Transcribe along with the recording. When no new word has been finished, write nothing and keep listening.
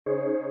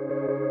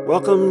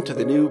Welcome to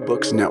the New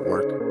Books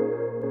Network.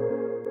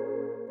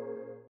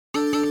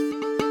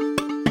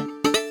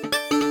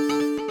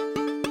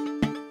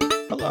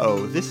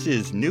 Hello, this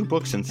is New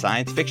Books in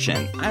Science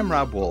Fiction. I'm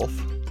Rob Wolf.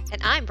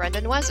 And I'm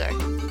Brenda Noiser.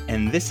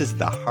 And this is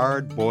the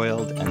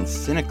hard-boiled and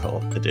cynical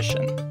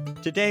edition.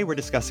 Today we're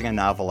discussing a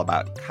novel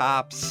about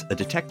cops, a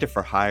detective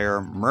for hire,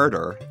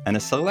 murder, and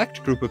a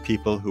select group of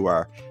people who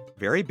are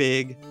very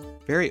big,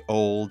 very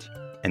old,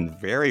 and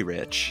very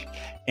rich,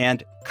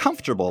 and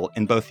comfortable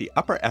in both the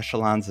upper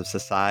echelons of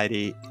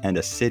society and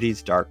a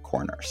city's dark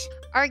corners.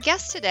 Our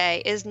guest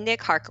today is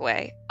Nick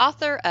Harkaway,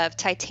 author of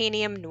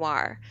Titanium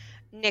Noir.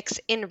 Nick's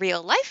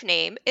in-real-life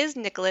name is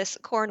Nicholas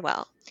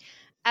Cornwell.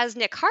 As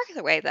Nick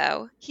Harkaway,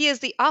 though, he is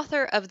the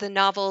author of the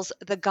novels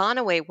The Gone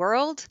Away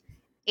World,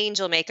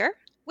 Angel Maker,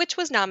 which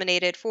was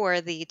nominated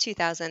for the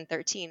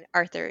 2013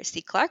 Arthur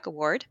C. Clarke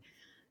Award,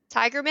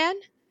 Tigerman,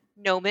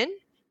 Gnomon,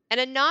 and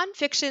a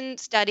non-fiction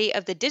study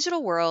of the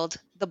digital world,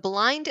 The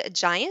Blind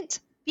Giant,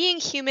 Being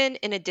Human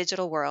in a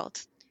Digital World.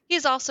 He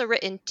has also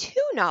written 2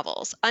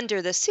 novels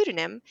under the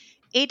pseudonym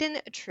Aidan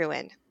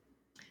Trewin.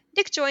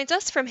 Nick joins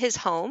us from his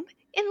home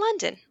in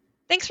London.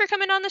 Thanks for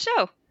coming on the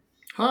show.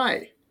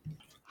 Hi.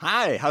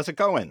 Hi, how's it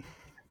going?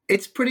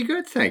 It's pretty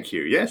good, thank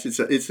you. Yes,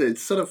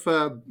 it's sort of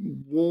a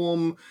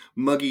warm,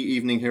 muggy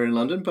evening here in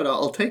London, but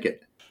I'll take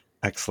it.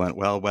 Excellent.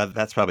 Well,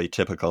 that's probably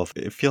typical.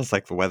 It feels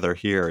like the weather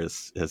here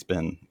has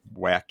been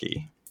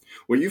wacky.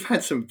 Well, you've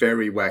had some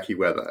very wacky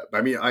weather.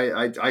 I mean,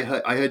 I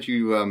heard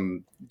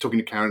you talking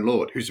to Karen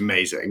Lord, who's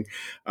amazing,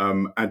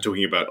 and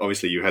talking about,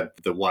 obviously, you had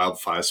the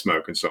wildfire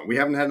smoke and so on. We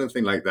haven't had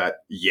anything like that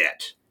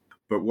yet.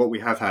 But what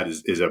we have had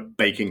is a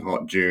baking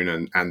hot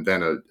June and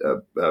then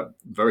a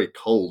very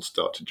cold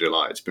start to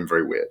July. It's been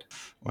very weird.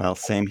 Well,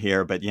 same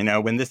here. But,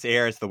 when this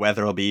airs, the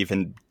weather will be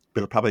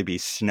it'll probably be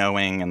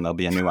snowing and there'll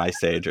be a new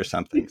ice age or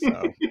something.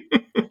 So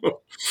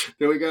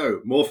there we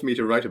go. More for me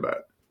to write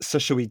about. So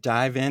should we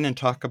dive in and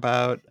talk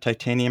about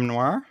Titanium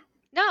Noir?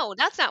 No,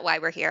 that's not why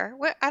we're here.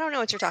 I don't know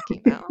what you're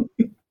talking about.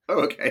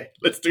 Oh, okay.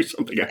 Let's do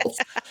something else.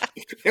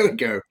 Here we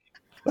go.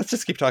 Let's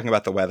just keep talking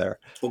about the weather.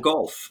 Or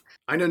golf.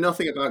 I know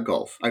nothing about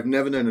golf. I've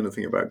never known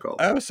anything about golf.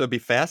 Oh, so it'd be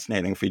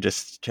fascinating if we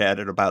just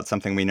chatted about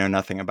something we know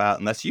nothing about,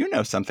 unless you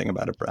know something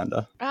about it,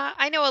 Brenda.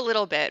 I know a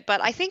little bit, but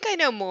I think I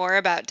know more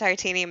about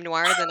Titanium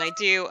Noir than I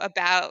do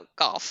about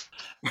golf.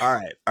 All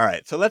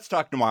right. So let's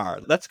talk noir.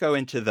 Let's go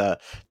into the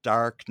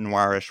dark,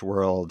 noirish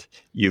world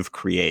you've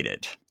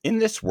created. In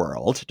this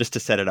world, just to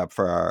set it up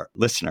for our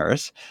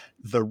listeners,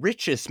 the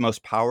richest,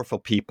 most powerful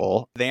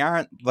people, they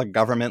aren't the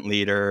government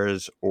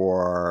leaders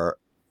or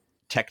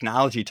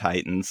technology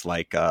titans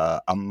like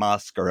a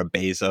Musk or a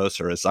Bezos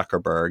or a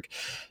Zuckerberg.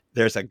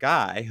 There's a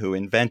guy who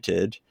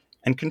invented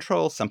and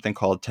controls something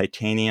called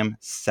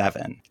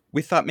Titanium-7.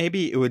 We thought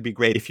maybe it would be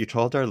great if you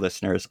told our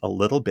listeners a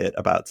little bit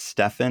about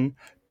Stefan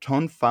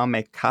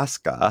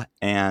Tonfamekaska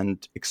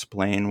and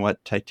explain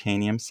what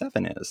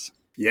Titanium-7 is.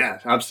 Yeah,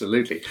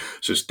 absolutely.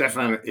 So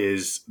Stefan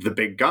is the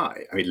big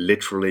guy. I mean,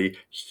 literally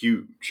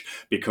huge.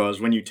 Because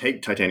when you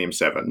take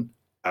Titanium-7,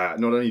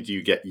 not only do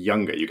you get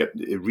younger,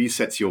 it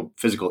resets your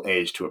physical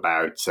age to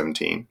about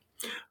 17,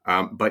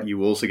 but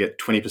you also get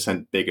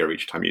 20% bigger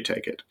each time you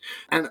take it.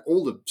 And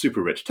all the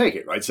super rich take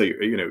it, right? So,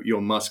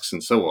 your Musks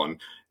and so on,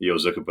 your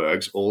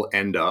Zuckerbergs all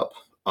end up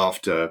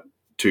after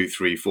 200,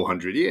 300,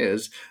 400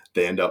 years,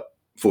 they end up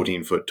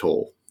 14 foot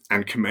tall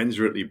and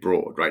commensurately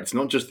broad, right? It's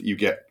not just that you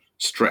get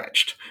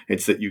stretched,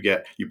 it's that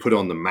you put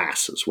on the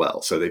mass as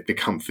well, so they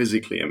become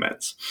physically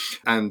immense.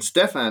 And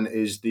Stefan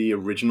is the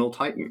original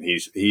Titan.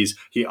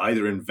 He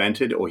either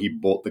invented or he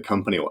bought the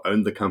company or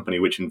owned the company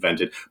which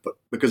invented, but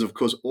because of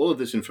course all of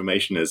this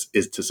information is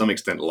to some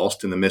extent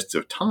lost in the mists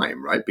of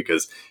time, right?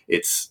 Because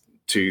it's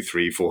 200,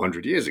 300,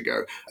 400 years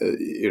ago,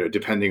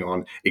 depending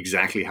on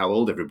exactly how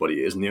old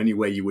everybody is. And the only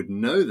way you would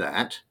know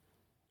that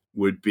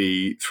would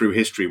be through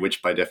history,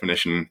 which by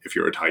definition, if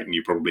you're a Titan,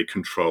 you probably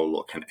control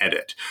or can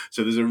edit.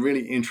 So there's a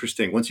really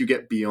interesting, once you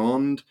get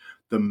beyond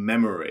the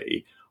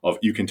memory of,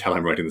 you can tell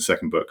I'm writing the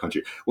second book, can't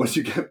you? Once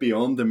you get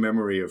beyond the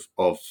memory of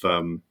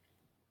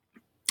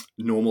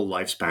normal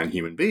lifespan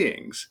human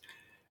beings,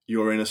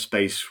 you're in a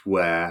space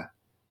where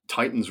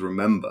Titans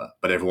remember,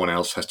 but everyone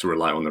else has to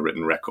rely on the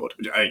written record.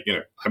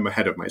 I'm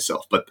ahead of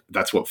myself, but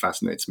that's what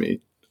fascinates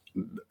me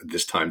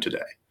this time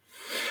today.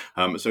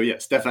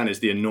 Stefan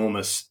is the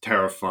enormous,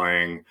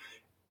 terrifying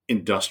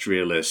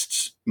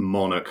industrialist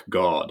monarch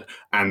god.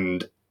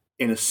 And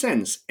in a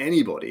sense,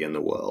 anybody in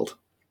the world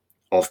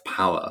of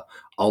power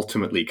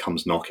ultimately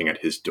comes knocking at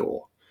his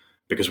door.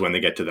 Because when they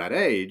get to that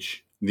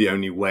age, the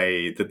only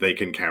way that they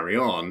can carry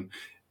on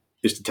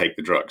is to take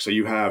the drug. So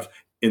you have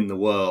in the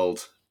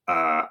world,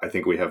 I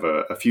think we have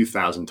a few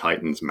thousand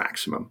Titans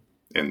maximum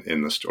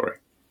in the story.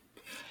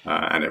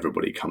 And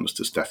everybody comes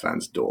to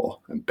Stefan's door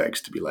and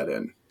begs to be let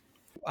in.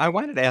 I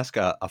wanted to ask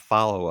a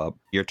follow-up.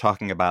 You're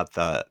talking about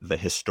the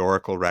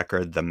historical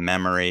record, the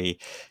memory.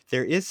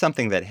 There is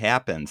something that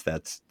happens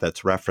that's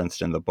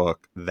referenced in the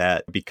book,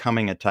 that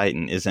becoming a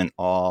Titan isn't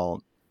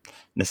all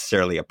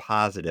necessarily a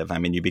positive. I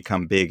mean, you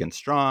become big and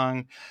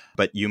strong,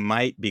 but you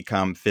might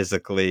become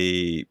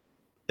physically.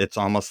 It's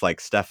almost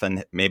like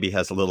Stefan maybe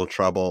has a little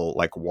trouble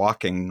like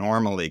walking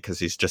normally because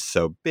he's just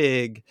so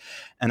big.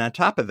 And on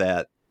top of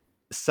that,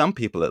 some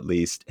people at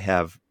least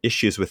have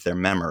issues with their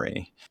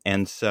memory.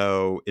 And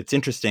so it's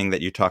interesting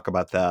that you talk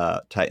about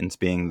the Titans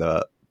being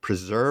the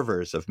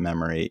preservers of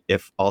memory,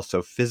 if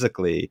also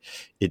physically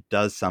it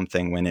does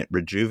something when it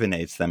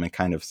rejuvenates them and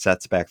kind of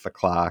sets back the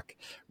clock,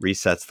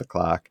 resets the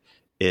clock.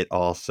 It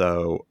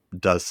also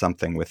does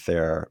something with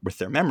their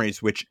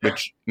memories, which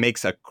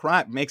makes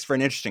for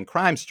an interesting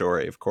crime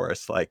story, of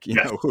course. Like, you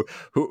know,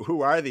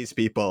 who are these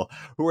people?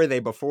 Who are they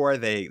before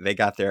they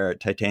got their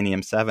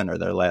Titanium 7 or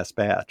their last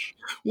batch?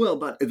 Well,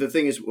 but the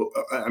thing is,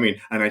 I mean,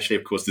 and actually,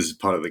 of course, this is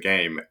part of the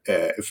game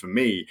for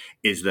me,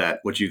 is that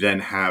what you then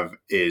have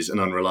is an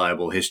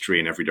unreliable history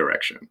in every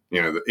direction.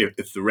 You know,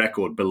 if the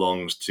record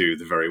belongs to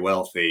the very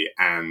wealthy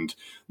and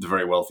the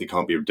very wealthy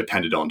can't be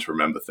depended on to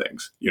remember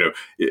things, you know,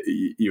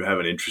 you have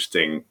an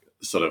interesting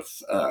sort of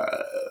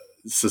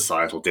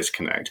societal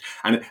disconnect.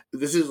 And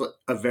this is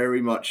a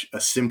very much a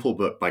simple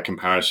book by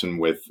comparison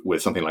with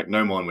something like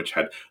Noir, which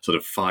had sort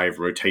of 5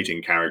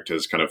 rotating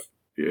characters kind of,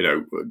 you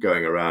know,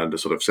 going around a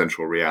sort of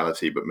central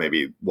reality, but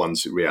maybe one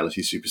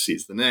reality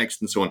supersedes the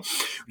next and so on,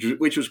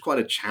 which was quite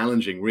a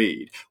challenging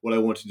read. What I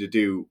wanted to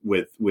do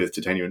with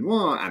Titanium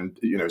Noir and,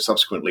 you know,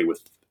 subsequently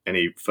with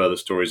any further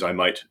stories I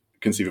might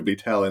conceivably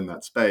tell in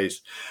that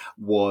space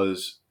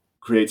was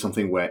create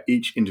something where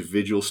each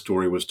individual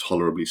story was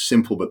tolerably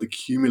simple, but the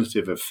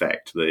cumulative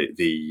effect,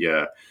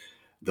 the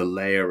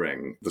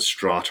layering, the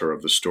strata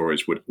of the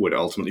stories would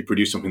ultimately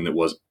produce something that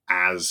was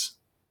as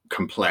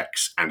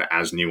complex and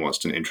as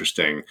nuanced and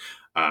interesting,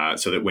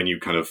 so that when you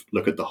kind of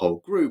look at the whole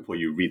group, or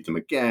you read them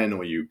again,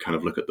 or you kind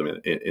of look at them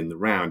in the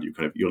round,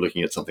 you're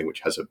looking at something which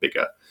has a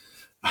bigger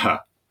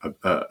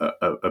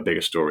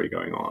story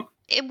going on.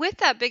 And with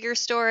that bigger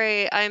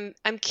story, I'm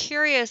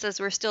curious, as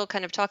we're still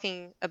kind of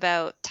talking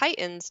about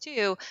Titans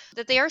too,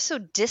 that they are so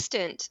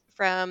distant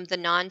from the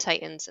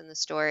non-Titans in the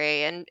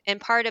story. And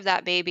part of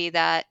that may be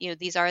that, you know,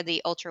 these are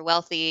the ultra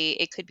wealthy.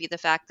 It could be the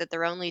fact that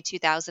there are only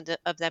 2,000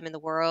 of them in the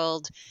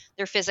world,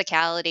 their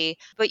physicality,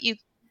 but you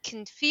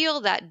can feel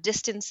that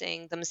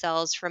distancing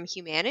themselves from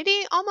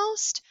humanity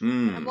almost.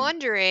 And I'm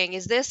wondering,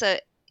 is this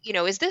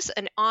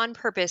an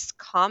on-purpose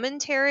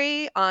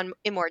commentary on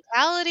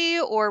immortality,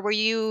 or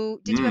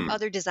did you have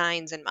other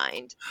designs in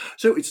mind?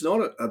 So it's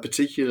not a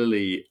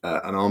particularly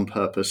an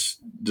on-purpose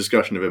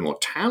discussion of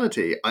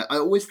immortality. I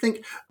always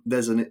think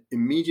there's an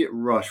immediate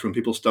rush when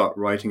people start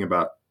writing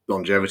about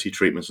longevity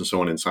treatments and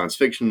so on in science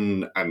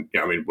fiction. And,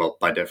 you know, I mean, well,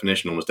 by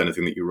definition, almost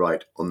anything that you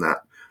write on that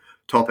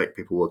topic,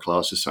 people will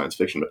class as science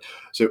fiction. But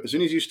so as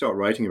soon as you start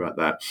writing about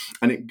that,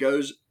 and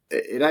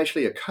it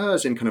actually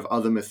occurs in kind of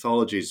other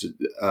mythologies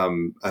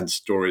and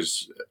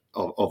stories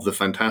of the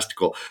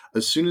fantastical.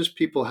 As soon as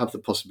people have the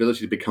possibility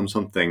to become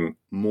something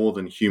more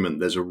than human,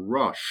 there's a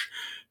rush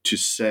to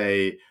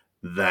say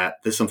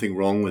that there's something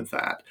wrong with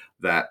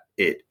that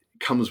it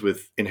comes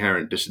with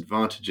inherent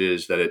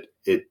disadvantages, that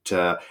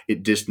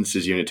it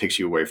distances you and it takes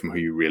you away from who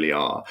you really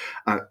are.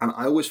 And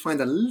I always find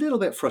that a little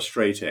bit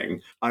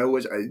frustrating.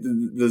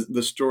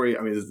 The story,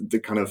 I mean, the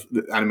kind of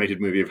the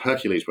animated movie of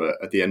Hercules, where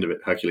at the end of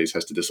it, Hercules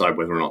has to decide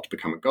whether or not to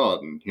become a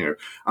god. And, you know,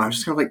 I'm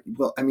just kind of like,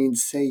 well, I mean,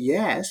 say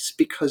yes,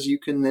 because you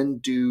can then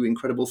do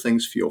incredible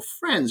things for your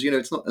friends. You know,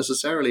 it's not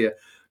necessarily a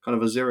kind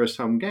of a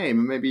zero-sum game,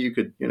 and maybe you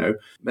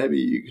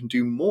can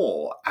do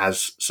more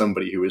as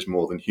somebody who is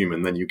more than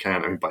human than you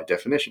can, I mean, by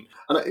definition.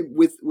 And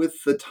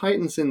with the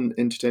Titans in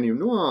Titanium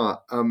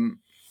Noir,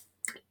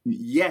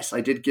 yes,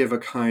 I did give a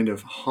kind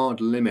of hard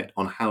limit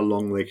on how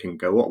long they can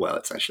go on. Well,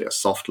 it's actually a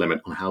soft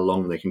limit on how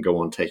long they can go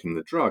on taking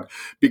the drug,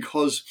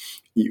 because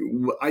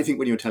I think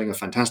when you're telling a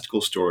fantastical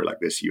story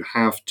like this, you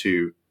have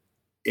to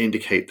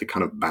indicate the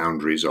kind of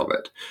boundaries of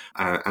it.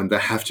 And there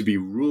have to be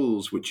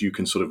rules which you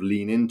can sort of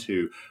lean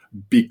into,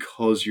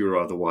 because you're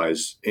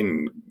otherwise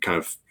in kind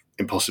of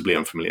impossibly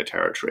unfamiliar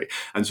territory.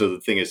 And so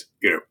the thing is,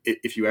 you know,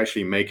 if you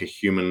actually make a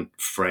human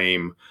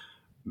frame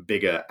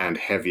bigger and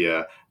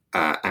heavier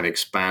and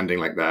expanding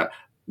like that,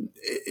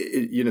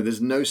 you know, there's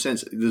no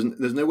sense,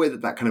 there's no way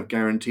that kind of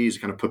guarantees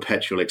kind of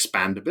perpetual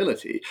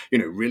expandability. You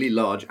know, really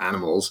large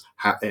animals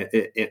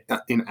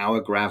in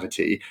our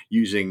gravity,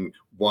 using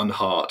one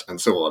heart and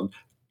so on,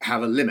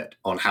 have a limit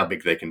on how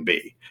big they can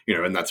be. You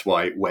know, and that's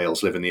why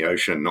whales live in the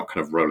ocean, not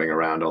kind of rolling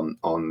around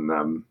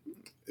on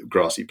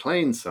grassy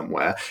plains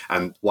somewhere,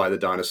 and why the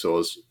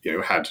dinosaurs, you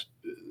know, had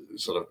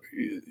sort of,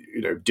 you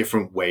know,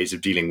 different ways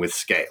of dealing with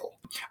scale.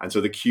 And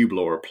so the cube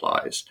law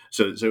applies.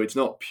 So it's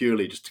not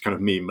purely just kind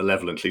of me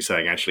malevolently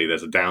saying actually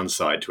there's a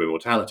downside to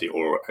immortality,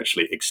 or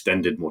actually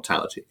extended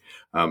mortality.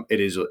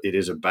 It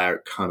is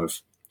about kind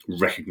of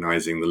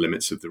recognizing the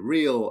limits of the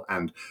real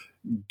and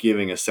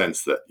giving a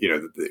sense that, you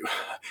know,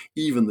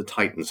 even the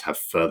Titans have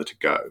further to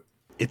go.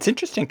 It's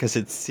interesting because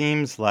it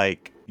seems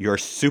like your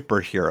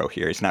superhero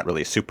here, he's not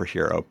really a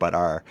superhero, but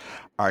our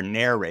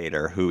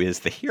narrator, who is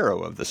the hero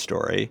of the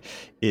story,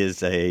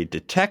 is a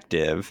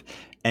detective.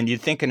 And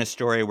you'd think in a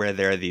story where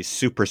there are these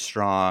super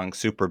strong,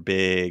 super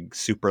big,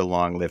 super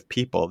long-lived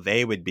people,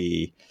 they would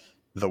be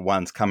the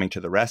ones coming to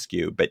the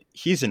rescue. But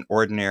he's an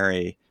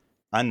ordinary,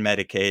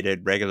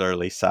 unmedicated,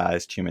 regularly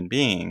sized human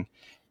being.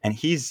 And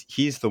he's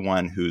the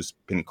one who's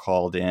been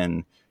called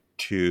in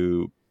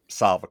to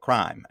solve a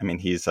crime. I mean,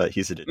 he's a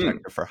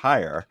detective for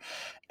hire.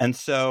 And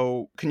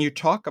so can you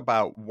talk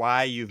about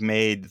why you've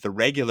made the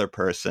regular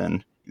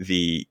person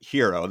the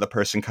hero, the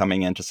person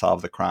coming in to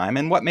solve the crime,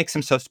 and what makes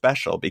him so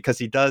special? Because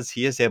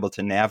he is able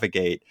to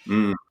navigate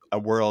a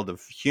world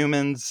of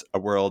humans, a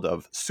world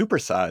of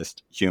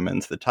supersized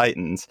humans, the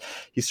Titans.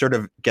 He sort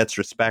of gets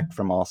respect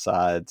from all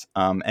sides,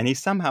 and he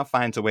somehow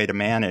finds a way to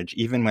manage,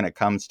 even when it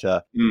comes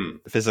to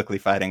physically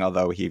fighting,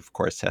 although he, of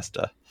course, has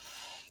to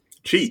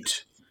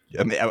cheat.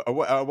 I mean,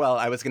 well,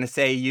 I was going to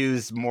say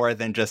use more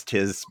than just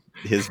his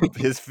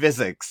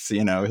physics,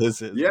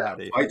 his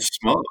body. Quite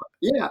smart.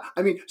 Yeah,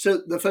 I mean,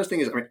 so the first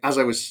thing is, I mean, as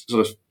I was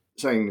sort of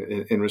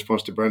saying in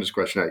response to Brenda's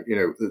question,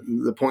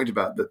 the point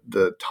about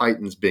the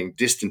Titans being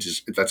distant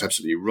that's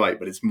absolutely right,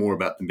 but it's more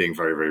about them being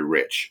very, very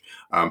rich.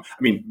 I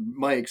mean,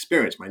 my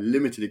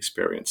limited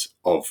experience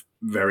of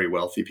very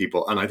wealthy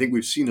people, and I think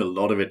we've seen a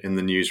lot of it in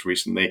the news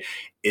recently,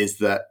 is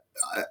that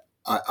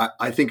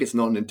I think it's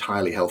not an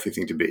entirely healthy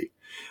thing to be.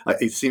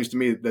 It seems to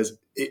me that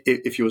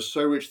if you're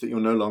so rich that you're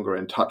no longer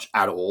in touch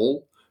at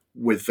all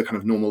with the kind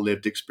of normal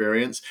lived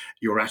experience,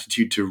 your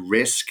attitude to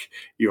risk,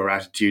 your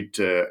attitude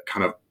to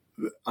kind of,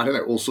 I don't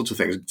know, all sorts of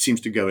things, it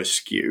seems to go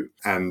askew.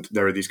 And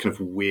there are these kind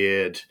of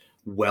weird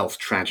wealth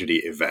tragedy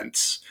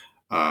events,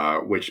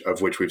 which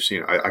we've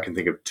seen. I can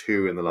think of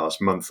 2 in the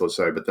last month or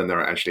so, but then there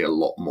are actually a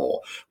lot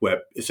more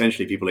where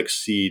essentially people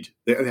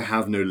they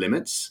have no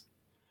limits,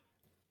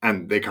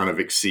 and they kind of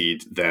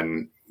exceed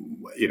then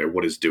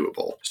what is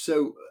doable.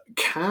 So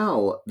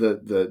Cal,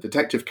 the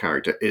detective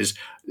character, is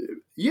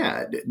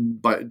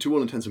but to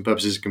all intents and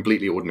purposes, a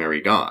completely ordinary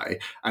guy,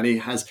 and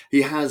he's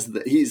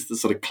the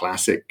sort of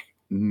classic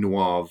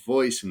noir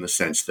voice in the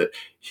sense that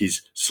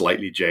he's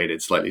slightly jaded,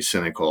 slightly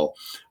cynical.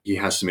 He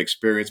has some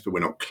experience, but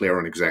we're not clear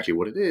on exactly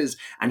what it is.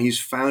 And he's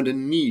found a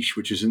niche,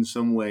 which is in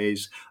some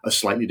ways a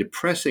slightly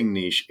depressing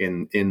niche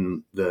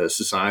in the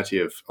society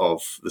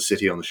of the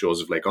city on the shores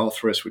of Lake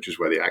Arthurus, which is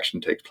where the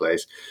action takes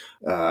place.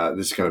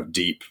 This kind of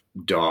deep,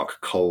 dark,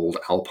 cold,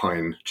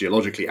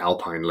 geologically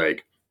alpine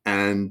lake.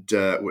 And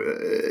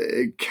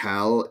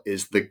Cal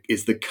is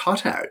the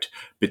cutout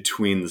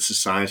between the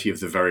society of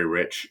the very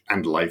rich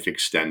and life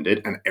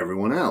extended and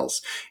everyone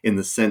else, in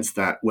the sense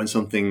that when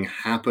something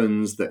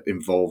happens that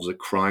involves a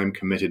crime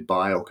committed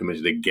by or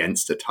committed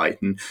against a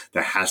Titan,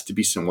 there has to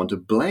be someone to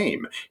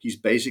blame. He's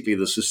basically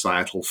the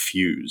societal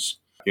fuse.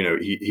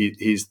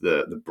 He's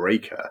the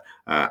breaker,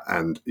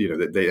 and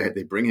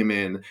they bring him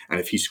in, and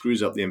if he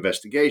screws up the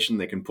investigation,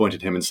 they can point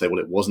at him and say, well,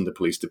 it wasn't the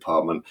police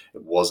department,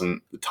 it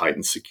wasn't the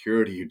Titan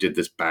security who did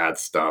this bad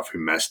stuff, who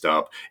messed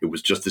up, it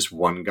was just this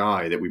one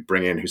guy that we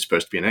bring in who's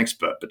supposed to be an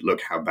expert, but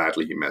look how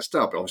badly he messed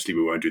up. Obviously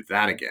we won't do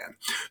that again.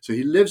 So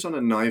he lives on a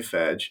knife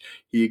edge.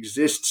 He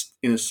exists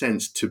in a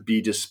sense to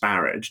be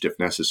disparaged if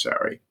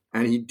necessary,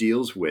 and he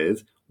deals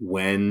with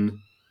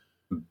when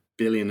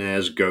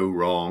billionaires go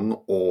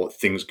wrong or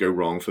things go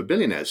wrong for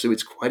billionaires. So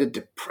it's quite a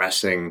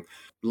depressing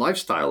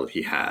lifestyle that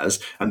he has,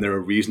 and there are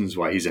reasons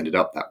why he's ended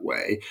up that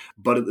way.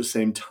 But at the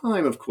same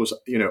time, of course,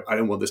 I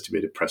don't want this to be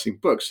a depressing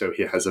book, so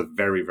he has a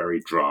very,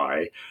 very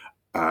dry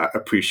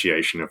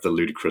appreciation of the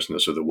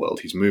ludicrousness of the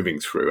world he's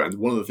moving through. And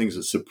one of the things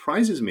that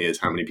surprises me is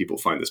how many people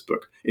find this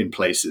book in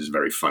places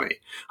very funny.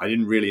 I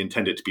didn't really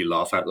intend it to be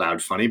laugh out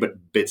loud funny,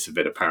 but bits of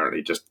it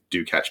apparently just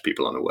do catch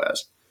people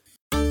unawares.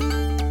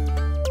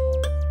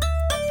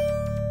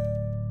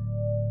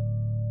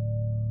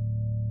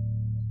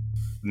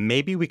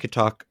 Maybe we could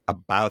talk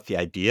about the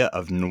idea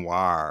of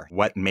noir.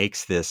 What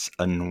makes this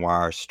a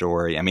noir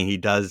story? I mean,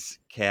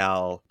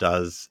 Cal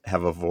does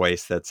have a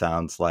voice that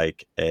sounds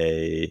like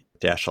a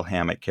Dashiell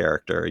Hammett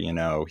character.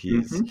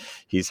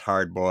 He's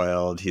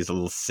hard-boiled. He's a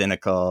little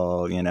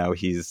cynical.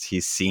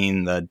 He's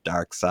seen the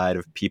dark side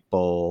of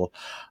people.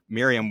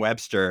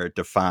 Merriam-Webster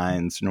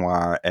defines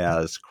noir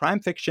as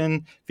crime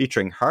fiction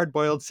featuring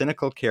hard-boiled,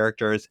 cynical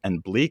characters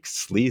and bleak,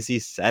 sleazy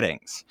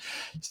settings.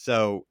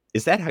 So,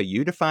 is that how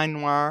you define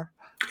noir?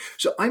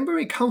 So I'm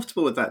very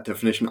comfortable with that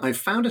definition. I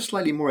found a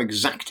slightly more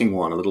exacting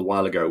one a little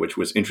while ago, which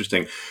was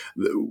interesting,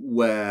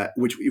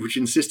 which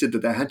insisted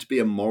that there had to be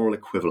a moral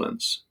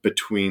equivalence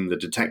between the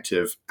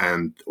detective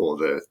or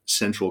the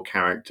central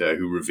character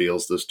who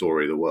reveals the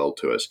story of the world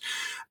to us,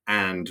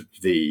 and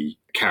the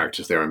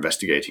characters they're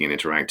investigating and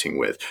interacting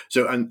with.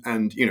 So,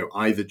 and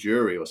either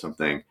jury or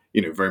something,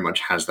 very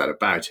much has that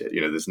about it.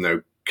 There's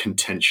no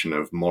contention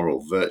of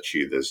moral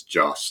virtue. There's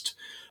just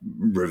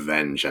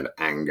revenge and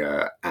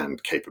anger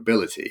and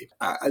capability.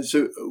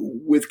 So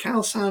with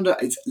Cal Sounder,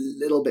 it's a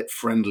little bit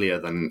friendlier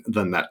than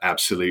that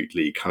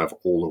absolutely kind of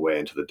all the way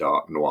into the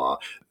dark noir.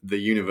 The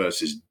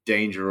universe is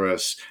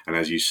dangerous, and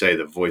as you say,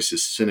 the voice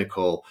is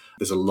cynical.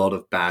 There's a lot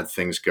of bad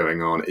things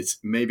going on. It's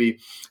maybe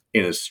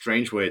in a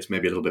strange way, it's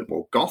maybe a little bit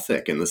more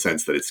gothic in the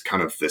sense that it's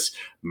kind of this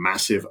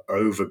massive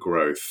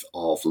overgrowth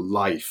of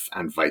life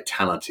and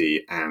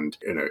vitality and,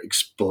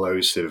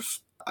 explosive,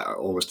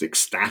 almost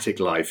ecstatic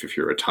life if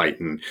you're a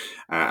Titan,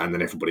 and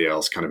then everybody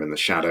else kind of in the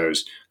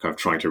shadows, kind of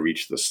trying to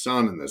reach the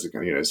sun, and there's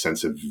a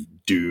sense of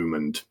doom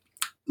and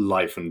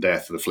life and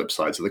death are the flip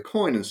sides of the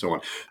coin and so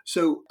on.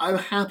 So I'm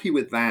happy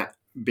with that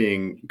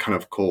being kind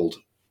of called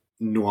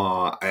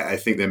noir. I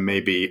think there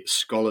may be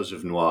scholars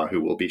of noir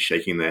who will be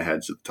shaking their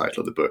heads at the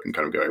title of the book and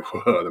kind of going,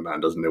 whoa, the man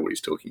doesn't know what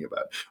he's talking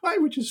about,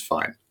 which is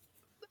fine.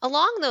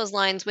 Along those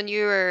lines, when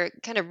you were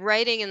kind of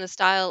writing in the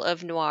style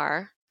of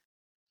noir,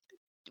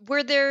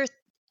 were there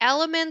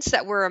elements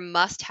that were a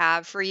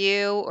must-have for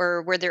you,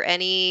 or were there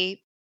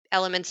any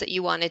elements that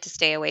you wanted to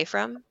stay away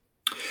from?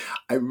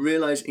 I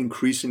realize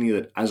increasingly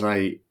that as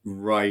I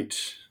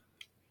write,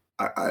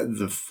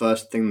 the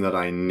first thing that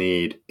I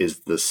need is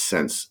the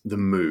sense, the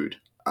mood.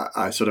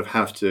 I sort of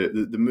have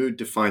to, the mood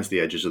defines the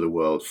edges of the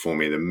world for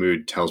me. The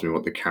mood tells me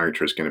what the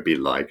character is going to be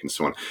like and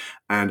so on.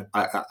 And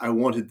I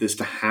wanted this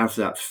to have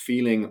that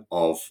feeling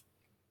of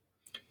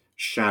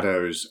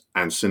shadows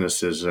and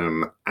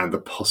cynicism and the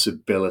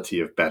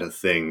possibility of better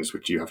things,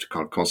 which you have to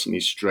kind of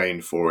constantly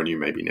strain for and you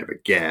maybe never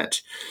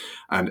get,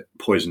 and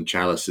poison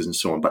chalices and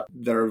so on. But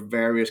there are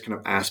various kind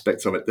of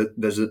aspects of it.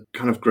 There's a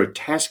kind of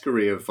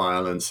grotesquerie of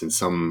violence in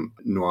some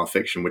noir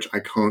fiction, which I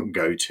can't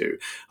go to.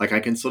 Like,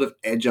 I can sort of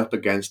edge up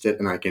against it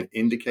and I can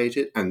indicate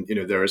it. And,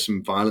 there are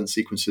some violent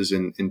sequences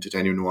in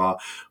Titanium Noir,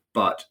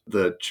 but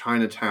the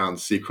Chinatown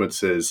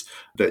sequences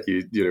that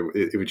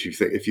which you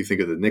think, if you think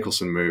of the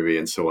Nicholson movie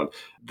and so on,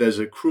 there's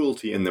a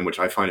cruelty in them which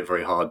I find it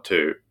very hard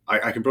to.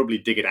 I can probably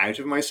dig it out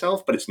of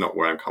myself, but it's not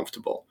where I'm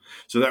comfortable.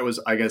 So that was,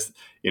 I guess,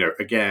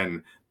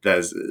 again,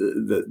 there's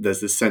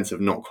this sense of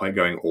not quite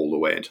going all the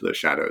way into the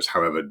shadows.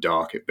 However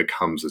dark it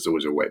becomes, there's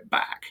always a way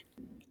back.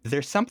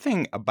 There's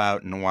something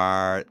about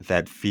noir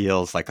that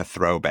feels like a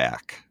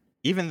throwback.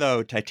 Even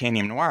though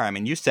Titanium Noir, I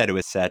mean, you said it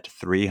was set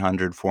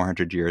 300,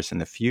 400 years in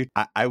the future.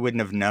 I wouldn't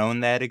have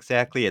known that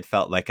exactly. It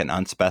felt like an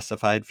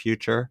unspecified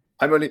future.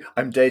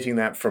 I'm dating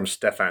that from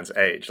Stefan's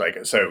age.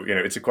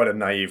 It's quite a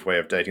naive way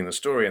of dating the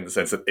story in the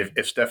sense that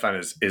if Stefan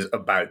is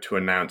about to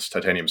announce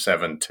Titanium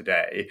 7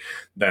 today,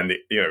 then,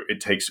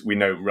 we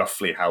know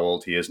roughly how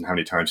old he is and how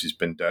many times he's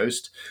been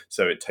dosed.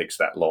 So it takes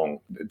that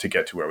long to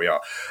get to where we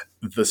are.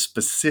 The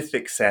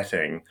specific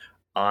setting,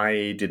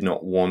 I did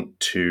not want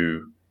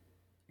to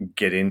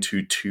get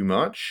into too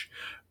much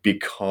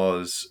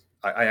because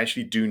I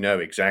actually do know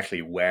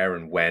exactly where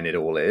and when it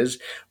all is,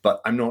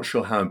 but I'm not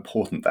sure how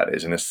important that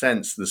is. In a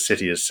sense, the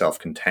city is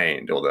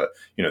self-contained, or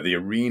the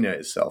arena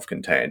is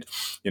self-contained,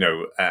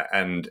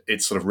 and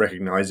it's sort of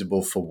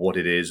recognizable for what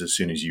it is as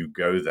soon as you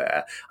go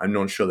there. I'm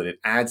not sure that it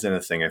adds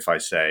anything if I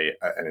say,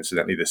 and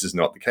incidentally, this is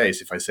not the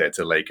case, if I say it's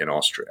a lake in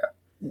Austria.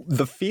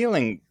 The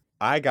feeling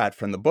I got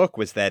from the book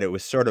was that it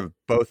was sort of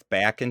both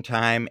back in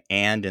time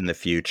and in the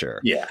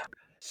future. Yeah.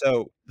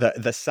 So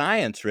the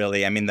science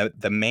really, I mean,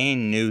 the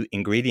main new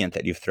ingredient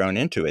that you've thrown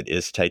into it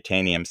is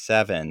Titanium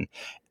 7.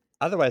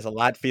 Otherwise, a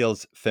lot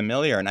feels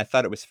familiar. And I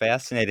thought it was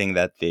fascinating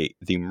that the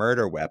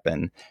murder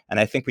weapon, and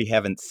I think we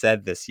haven't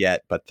said this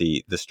yet, but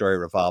the story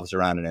revolves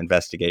around an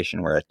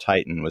investigation where a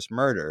Titan was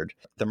murdered.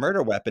 The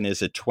murder weapon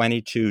is a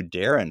 .22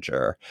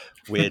 Derringer,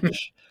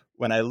 which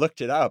when I looked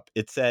it up,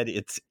 it said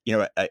it's,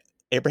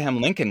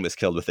 Abraham Lincoln was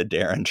killed with a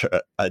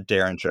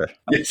Derringer.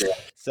 Yes.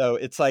 So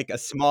it's like a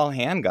small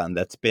handgun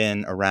that's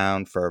been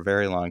around for a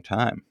very long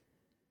time.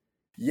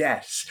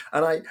 Yes,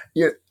 and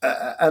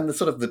and the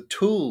sort of the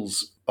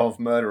tools of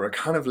murder are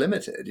kind of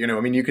limited.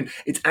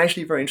 It's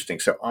actually very interesting.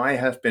 So I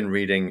have been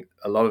reading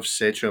a lot of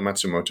Seiichi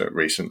Matsumoto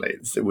recently.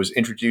 It was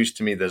introduced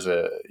to me. There's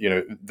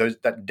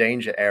that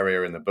danger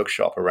area in the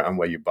bookshop around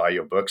where you buy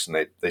your books, and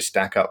they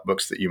stack up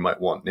books that you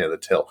might want near the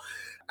till.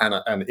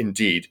 And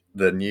indeed,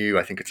 the new,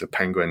 I think it's a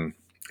Penguin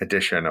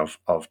edition of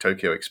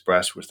Tokyo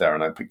Express was there,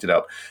 and I picked it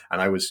up,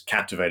 and I was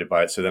captivated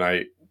by it. So then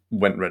I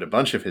went and read a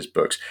bunch of his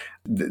books.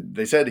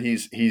 They said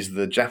he's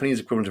the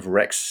Japanese equivalent of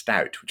Rex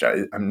Stout, which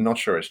I'm not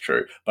sure is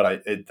true,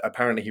 but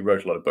apparently he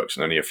wrote a lot of books,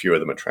 and only a few of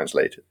them are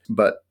translated.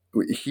 But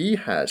he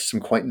has some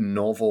quite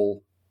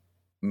novel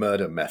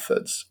murder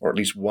methods, or at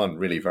least one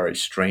really very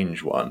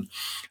strange one.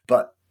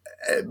 But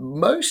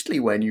mostly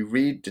when you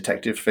read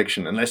detective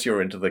fiction, unless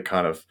you're into the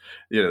kind of,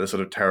 the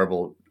sort of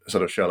terrible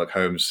sort of Sherlock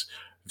Holmes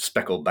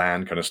speckled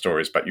band kind of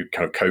stories, but you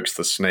kind of coax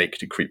the snake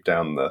to creep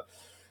down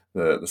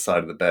the side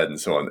of the bed and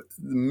so on.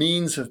 The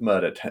means of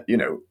murder,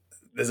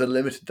 there's a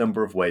limited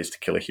number of ways to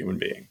kill a human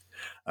being.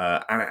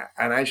 And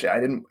actually, I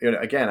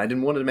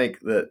didn't want to make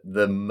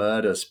the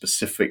murder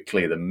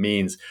specifically the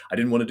means. I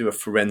didn't want to do a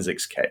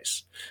forensics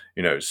case,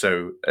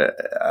 So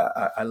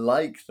I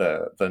like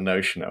the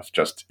notion of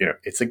just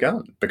it's a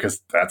gun,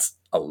 because that's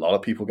a lot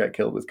of people get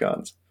killed with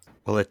guns.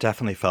 Well, it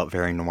definitely felt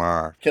very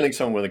noir. Killing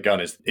someone with a gun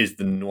is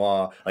the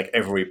noir. Like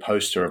every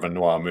poster of a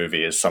noir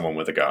movie is someone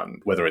with a gun,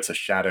 whether it's a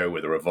shadow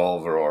with a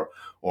revolver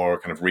or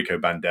kind of Rico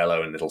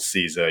Bandello and Little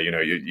Caesar.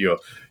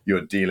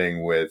 You're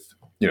dealing with.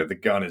 The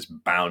gun is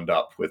bound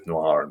up with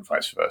noir and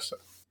vice versa.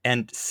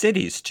 And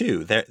cities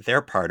too.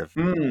 They're part of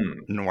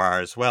noir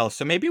as well.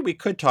 So maybe we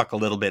could talk a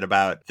little bit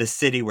about the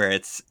city where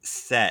it's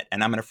set.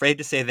 And I'm afraid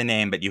to say the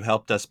name, but you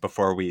helped us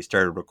before we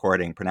started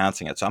recording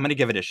pronouncing it. So I'm going to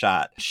give it a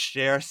shot.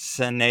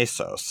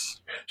 Chersonesos.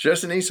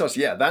 Chersonesos,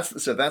 yeah,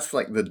 that's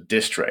like the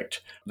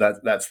district.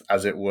 That's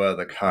as it were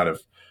the kind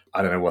of,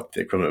 I don't know what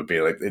the equivalent would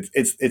be. Like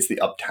it's the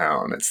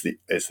uptown, it's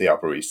the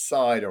Upper East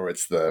Side, or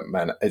it's the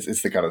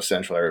kind of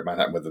central area of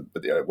Manhattan with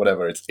the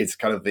whatever. It's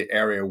kind of the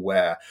area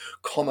where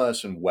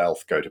commerce and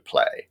wealth go to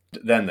play.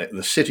 Then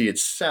the city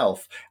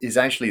itself is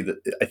actually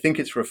I think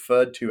it's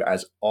referred to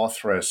as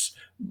Orthros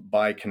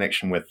by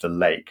connection with the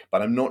lake,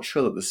 but I'm not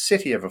sure that the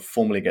city ever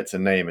formally gets a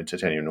name in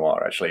Titanium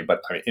Noir actually.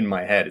 But I mean, in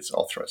my head, it's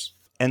Orthros.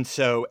 And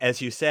so,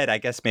 as you said, I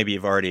guess maybe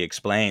you've already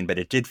explained, but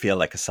it did feel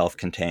like a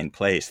self-contained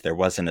place. There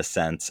wasn't a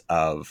sense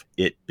of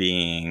it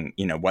being,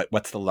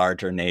 what's the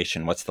larger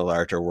nation? What's the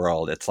larger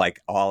world? It's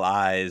like all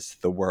eyes,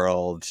 the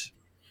world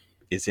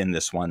is in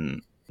this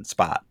one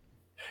spot.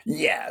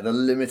 Yeah, the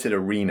limited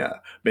arena,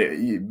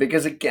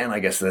 because again, I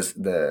guess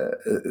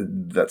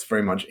that's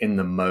very much in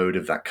the mode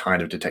of that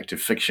kind of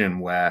detective fiction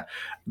where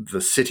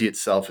the city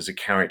itself is a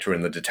character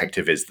and the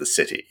detective is the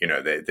city.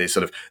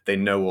 They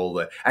know all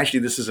the. Actually,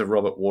 this is a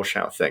Robert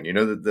Warshaw thing.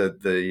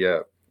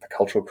 The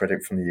cultural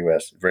critic from the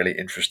US, really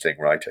interesting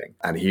writing.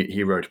 And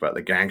he wrote about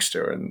the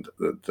gangster and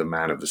the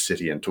man of the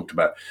city and talked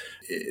about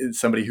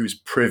somebody who's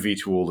privy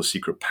to all the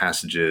secret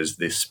passages,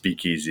 the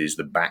speakeasies,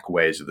 the back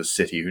ways of the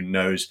city, who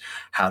knows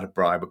how to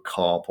bribe a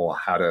cop or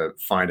how to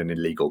find an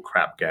illegal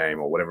crap game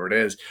or whatever it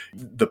is.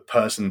 The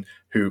person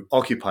who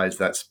occupies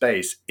that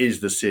space is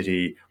the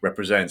city,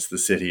 represents the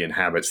city,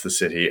 inhabits the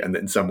city, and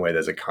in some way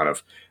there's a kind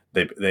of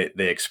they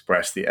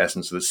express the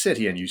essence of the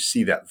city, and you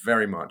see that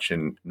very much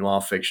in noir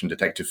fiction,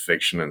 detective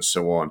fiction, and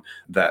so on.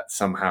 That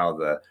somehow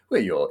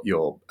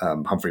your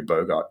Humphrey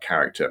Bogart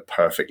character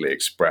perfectly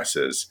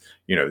expresses,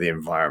 the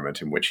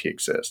environment in which he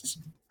exists.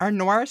 Are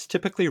noirs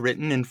typically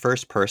written in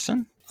first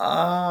person?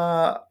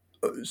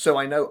 So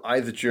I know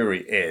either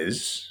jury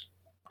is.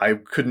 I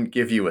couldn't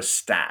give you a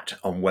stat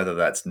on whether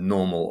that's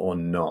normal or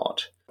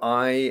not.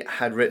 I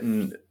had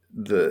written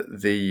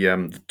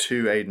the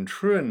two Aidan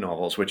Truan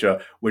novels, which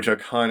are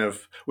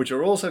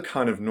also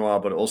kind of noir,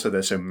 but also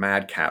they're so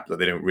madcap that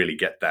they don't really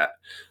get that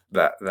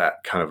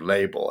kind of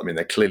label. I mean,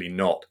 they're clearly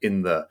not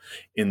in the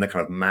kind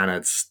of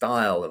mannered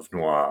style of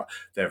noir.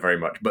 They're very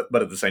much, but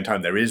at the same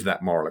time, there is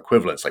that moral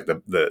equivalence, like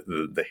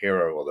the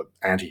hero or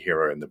the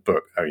anti-hero in the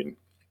book. I mean,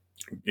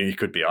 he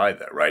could be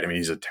either, right? I mean,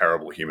 he's a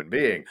terrible human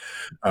being.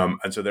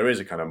 And so there is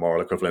a kind of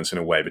moral equivalence in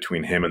a way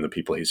between him and the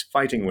people he's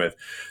fighting with.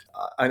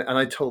 And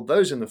I told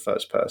those in the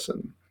first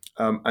person.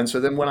 And so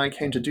then when I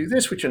came to do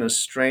this, which in a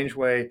strange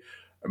way,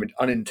 I mean,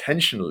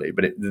 unintentionally,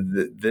 but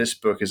this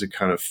book is a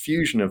kind of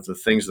fusion of the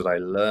things that I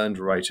learned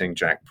writing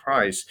Jack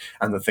Price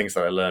and the things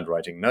that I learned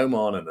writing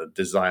Nomon, and the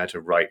desire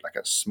to write like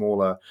a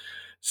smaller,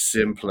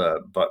 simpler,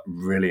 but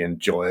really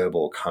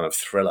enjoyable kind of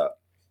thriller.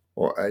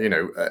 Or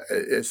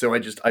so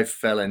I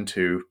fell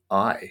into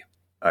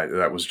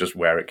that was just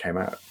where it came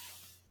out.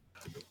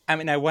 I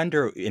mean, I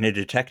wonder, in a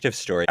detective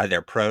story, are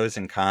there pros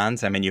and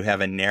cons? I mean, you have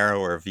a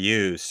narrower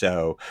view,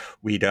 so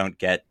we don't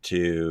get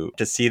to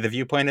see the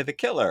viewpoint of the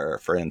killer,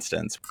 for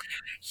instance.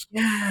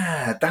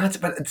 Yeah,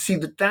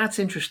 that's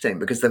interesting,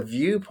 because the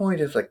viewpoint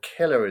of the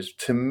killer is,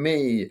 to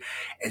me,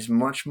 is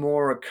much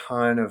more a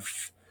kind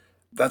of,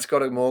 that's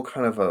got a more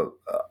kind of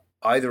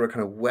either a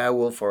kind of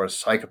werewolf or a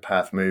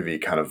psychopath movie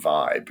kind of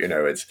vibe.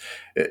 It's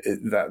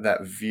that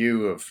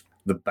view of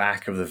the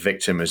back of the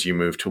victim as you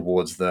move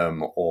towards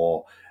them,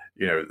 or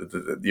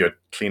you're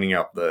cleaning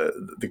up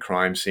the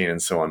crime scene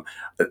and so on.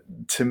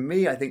 To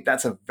me, I think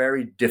that's a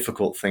very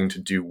difficult thing to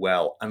do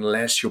well,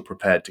 unless you're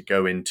prepared to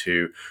go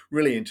into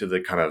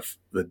the kind of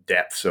the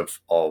depths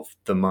of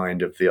the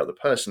mind of the other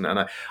person.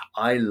 And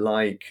I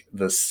like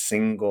the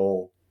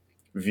single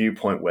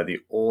viewpoint where the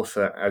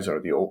author,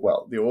 the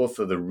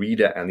author, the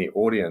reader, and the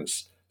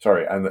audience,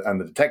 and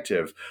the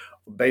detective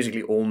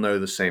basically all know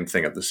the same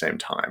thing at the same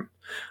time.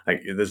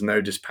 Like, there's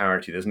no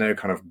disparity, there's no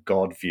kind of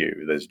God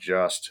view, there's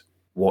just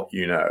what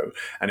you know.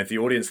 And if the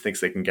audience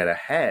thinks they can get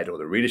ahead, or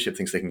the readership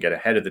thinks they can get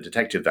ahead of the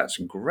detective, that's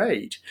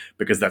great,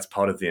 because that's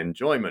part of the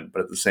enjoyment.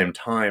 But at the same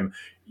time,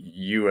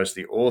 you as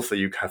the author,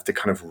 you have to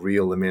kind of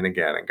reel them in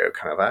again and go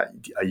kind of,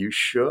 are you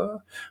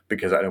sure?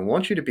 Because I don't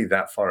want you to be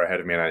that far ahead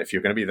of me. And if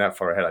you're going to be that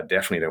far ahead, I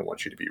definitely don't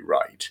want you to be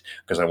right,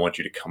 because I want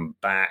you to come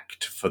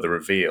back for the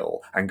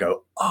reveal and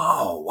go,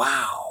 oh,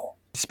 wow.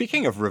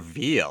 Speaking of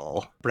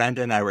reveal,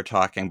 Brenda and I were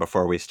talking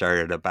before we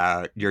started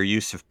about your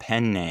use of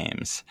pen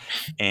names,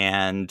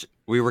 and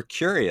we were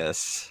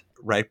curious,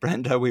 right,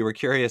 Brenda? We were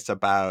curious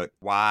about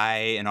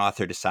why an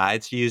author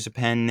decides to use a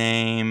pen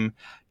name.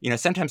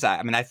 Sometimes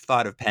I've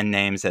thought of pen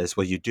names as,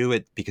 well, you do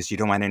it because you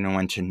don't want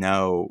anyone to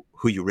know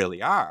who you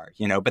really are,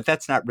 but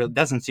that's not really,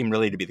 doesn't seem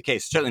really to be the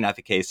case. Certainly not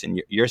the case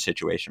in your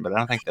situation, but I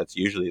don't think that's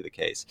usually the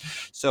case.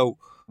 So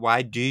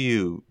why do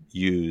you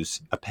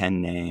use a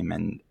pen name?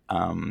 And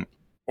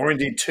or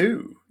indeed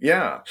two,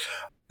 yeah.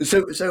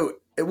 So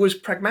it was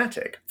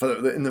pragmatic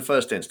in the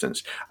first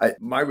instance.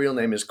 My real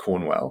name is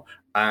Cornwell,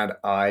 And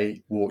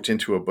I walked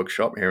into a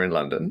bookshop here in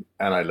London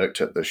and I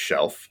looked at the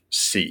shelf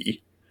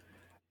C,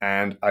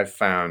 and I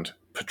found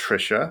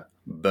Patricia,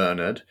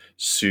 Bernard,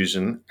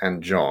 Susan,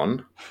 and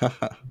John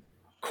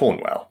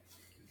Cornwell,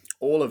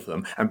 all of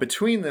them, and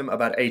between them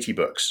about 80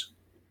 books.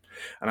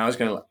 And I'm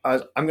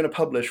going to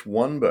publish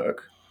one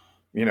book,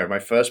 my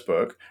first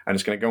book, and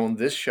it's going to go on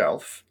this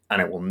shelf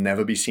and it will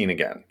never be seen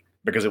again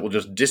because it will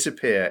just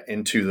disappear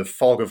into the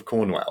fog of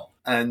Cornwell.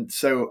 And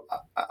so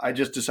I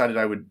just decided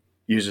I would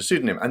use a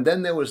pseudonym. And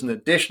then there was an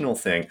additional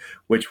thing,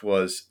 which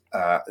was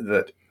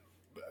that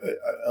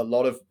a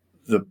lot of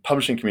the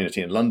publishing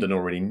community in London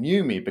already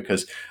knew me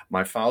because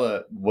my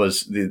father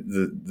was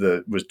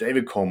was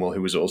David Cornwell,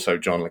 who was also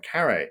John le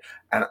Carré,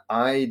 and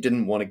I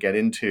didn't want to get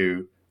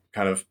into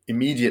kind of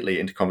immediately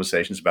into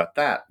conversations about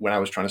that when I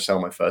was trying to sell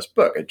my first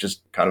book. It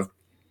just kind of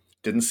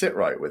didn't sit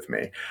right with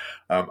me.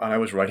 And I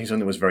was writing something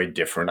that was very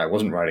different. I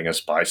wasn't writing a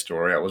spy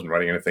story. I wasn't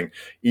writing anything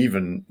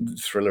even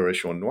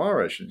thrillerish or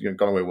noirish.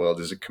 Gone Away World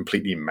is a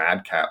completely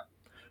madcap,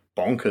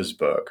 bonkers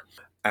book.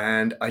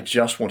 And I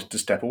just wanted to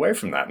step away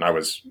from that. And I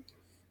was,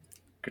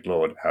 good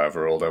Lord,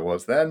 however old I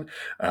was then.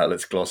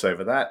 Let's gloss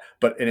over that.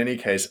 But in any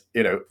case,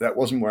 that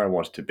wasn't where I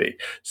wanted to be.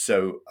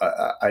 So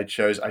I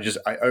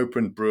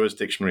opened Brewer's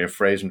Dictionary of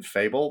Phrase and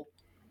Fable,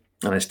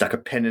 and I stuck a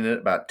pin in it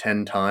about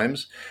 10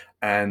 times.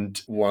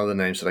 And one of the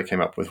names that I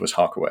came up with was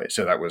Harkaway.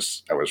 So I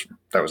was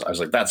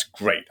like, that's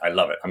great. I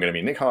love it. I'm going to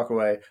be Nick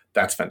Harkaway.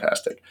 That's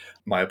fantastic.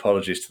 My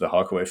apologies to the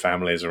Harkaway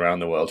families around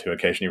the world who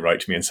occasionally write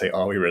to me and say,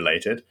 are we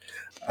related?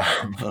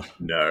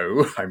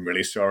 No, I'm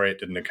really sorry. It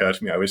didn't occur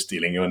to me I was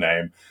stealing your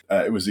name.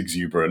 It was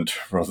exuberant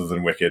rather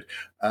than wicked.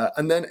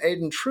 And then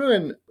Aidan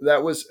Trewin,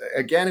 it was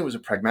a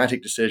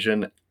pragmatic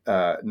decision.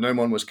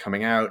 Nomon was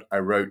coming out. I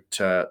wrote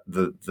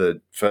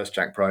the first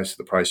Jack Price,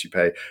 The Price You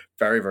Pay,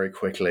 very, very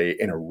quickly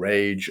in a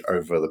rage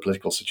over the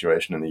political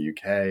situation in the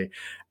UK.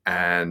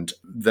 And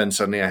then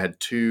suddenly I had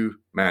two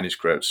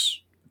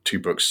manuscripts, two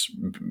books,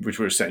 which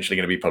were essentially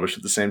going to be published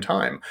at the same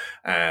time.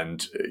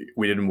 And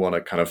we didn't want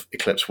to kind of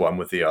eclipse one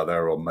with the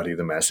other or muddy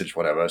the message,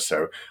 whatever.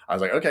 So I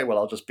was like, okay, well,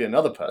 I'll just be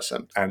another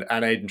person. And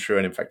Aidan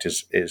Trewin, in fact,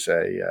 is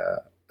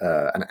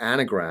an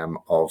anagram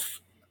of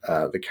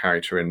the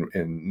character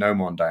in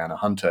Nomon, Diana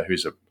Hunter,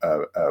 who's a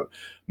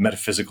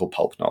metaphysical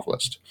pulp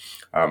novelist.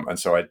 And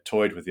so I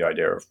toyed with the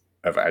idea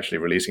of actually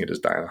releasing it as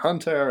Diana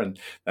Hunter. And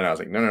then I was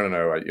like, no,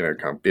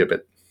 kind of be a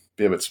bit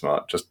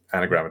smart, just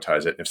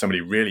anagrammatize it. If somebody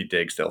really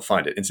digs, they'll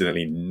find it.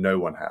 Incidentally, no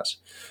one has.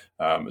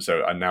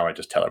 So now I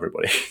just tell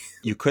everybody.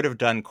 You could have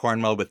done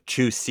Cornwell with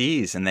two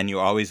C's, and then you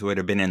always would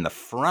have been in the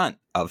front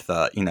of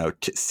the,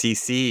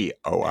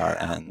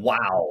 CCORN.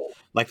 Wow.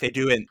 Like they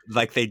do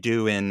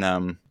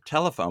in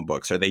telephone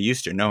books, or they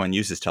used to. No one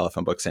uses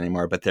telephone books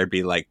anymore, but there'd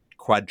be like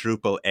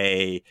quadruple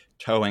A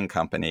towing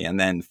company, and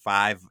then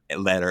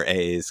 5-letter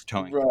A's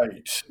towing.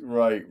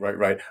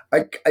 Right.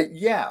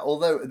 Yeah.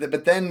 Although,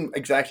 but then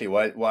exactly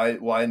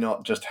why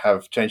not just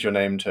change your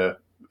name to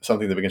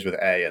something that begins with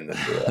A and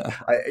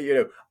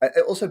then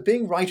also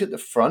being right at the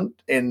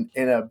front in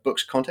a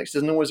book's context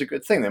isn't always a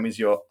good thing. That means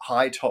you're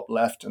high top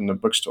left in the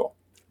bookstore.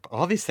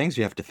 All these things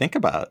you have to think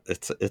about.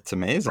 It's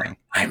amazing.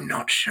 I'm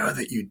not sure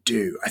that you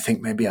do. I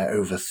think maybe I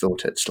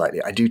overthought it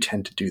slightly. I do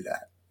tend to do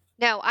that.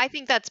 No, I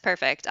think that's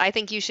perfect. I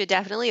think you should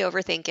definitely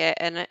overthink it,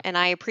 and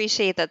I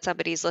appreciate that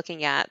somebody's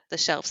looking at the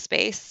shelf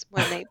space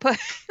when they put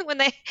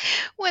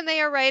when they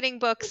are writing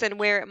books and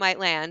where it might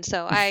land.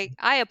 So I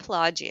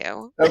applaud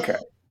you.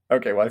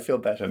 Okay. Well, I feel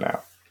better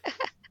now.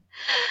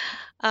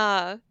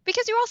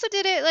 Because you also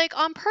did it like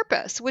on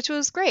purpose, which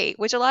was great,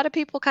 which a lot of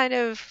people kind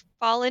of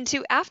fall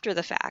into after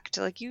the fact.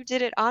 Like you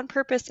did it on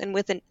purpose and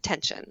with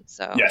intention.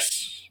 So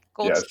yes,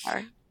 gold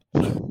star.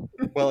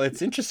 Well,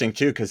 it's interesting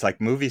too, because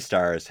like movie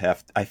stars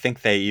I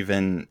think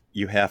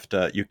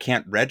you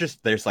can't register.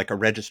 There's like a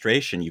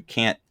registration. You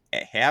can't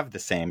have the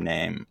same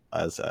name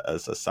as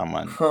a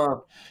someone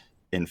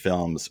in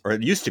films, or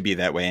it used to be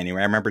that way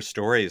anyway. I remember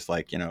stories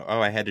like,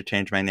 I had to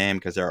change my name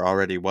because there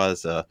already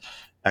was a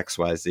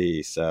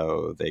XYZ,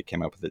 so they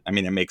came up with it. I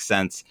mean, it makes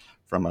sense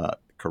from a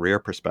career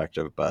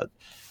perspective, but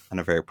in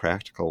a very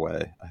practical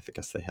way, I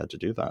guess they had to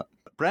do that.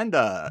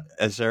 Brenda,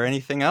 is there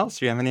anything else?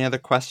 Do you have any other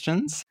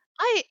questions?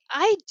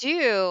 I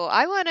do.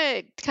 I want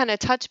to kind of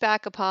touch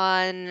back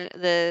upon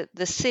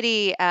the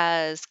city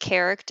as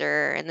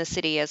character and the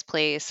city as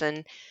place.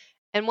 And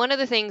one of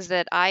the things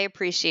that I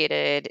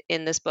appreciated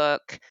in this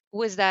book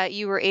was that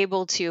you were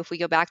able to, if we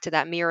go back to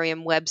that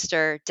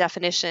Merriam-Webster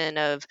definition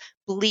of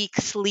bleak,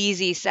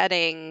 sleazy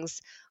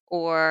settings,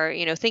 or,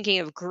 thinking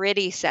of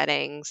gritty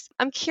settings,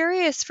 I'm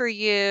curious for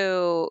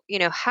you,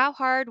 how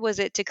hard was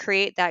it to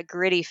create that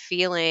gritty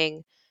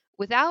feeling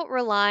without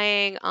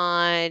relying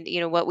on,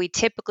 what we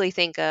typically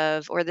think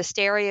of, or the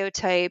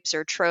stereotypes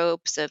or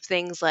tropes of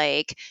things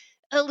like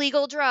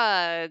illegal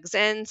drugs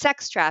and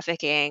sex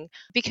trafficking?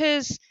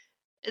 Because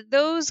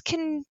those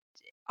can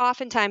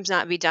oftentimes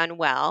not be done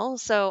well.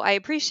 So I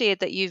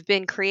appreciate that you've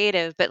been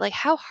creative, but like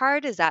how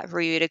hard is that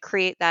for you to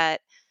create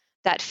that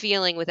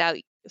feeling without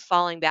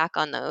falling back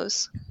on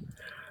those?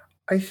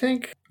 I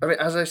think, I mean,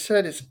 as I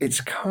said,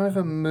 it's kind of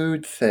a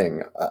mood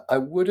thing. I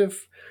would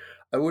have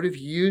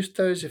used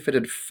those if it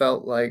had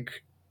felt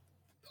like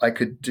I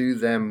could do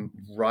them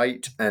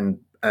right, and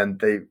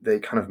they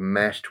kind of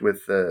meshed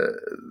with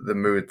the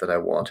mood that I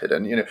wanted.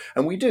 And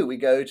and we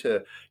go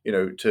to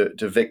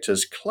to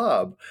Victor's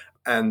club,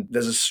 and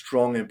there's a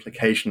strong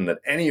implication that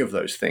any of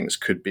those things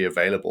could be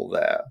available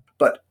there,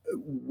 but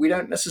we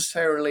don't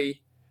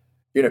necessarily,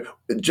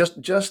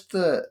 just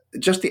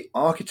the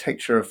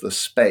architecture of the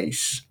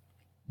space,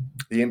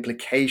 the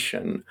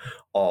implication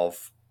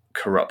of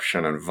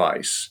corruption and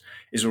vice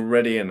is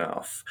already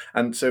enough.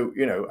 And so,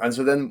 and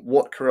so then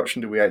what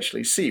corruption do we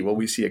actually see? Well,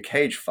 we see a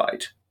cage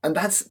fight. And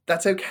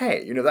that's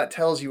okay. That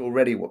tells you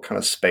already what kind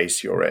of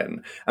space you're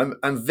in.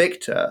 And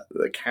Victor,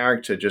 the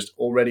character, just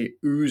already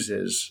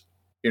oozes,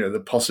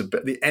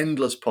 the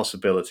endless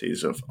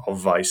possibilities of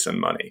vice and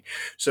money.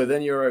 So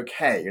then you're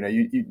okay.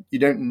 You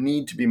don't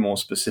need to be more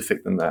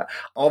specific than that.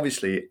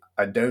 Obviously,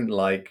 I don't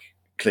like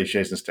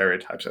cliches and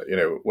stereotypes.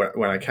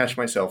 When I catch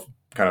myself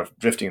kind of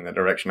drifting in that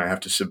direction, I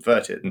have to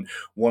subvert it. And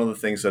one of the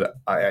things that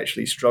I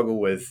actually struggle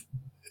with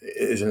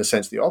is, in a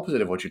sense, the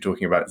opposite of what you're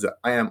talking about, is that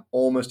I am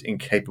almost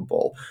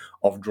incapable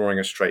of drawing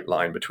a straight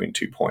line between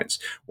 2 points.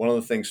 One of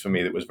the things for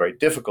me that was very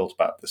difficult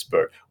about this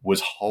book was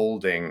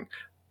holding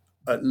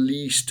at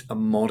least a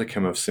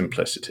modicum of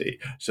simplicity,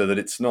 so that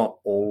it's not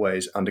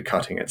always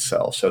undercutting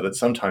itself, so that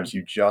sometimes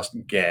you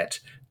just get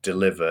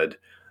delivered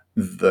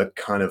the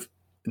kind of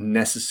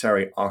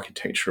necessary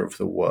architecture of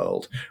the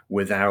world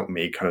without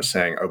me kind of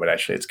saying, oh, but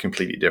actually it's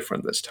completely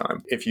different this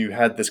time. If you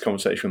had this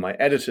conversation with my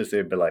editors,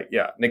 they'd be like,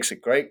 yeah, Nick's a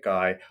great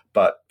guy,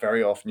 but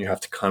very often you have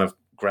to kind of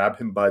grab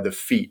him by the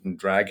feet and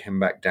drag him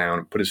back down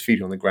and put his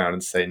feet on the ground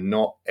and say,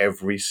 not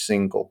every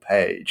single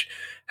page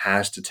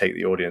has to take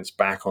the audience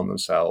back on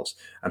themselves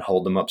and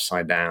hold them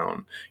upside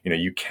down.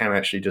 You can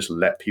actually just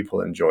let people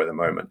enjoy the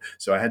moment.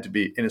 So I had to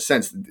be, in a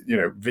sense,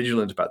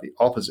 vigilant about the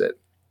opposite.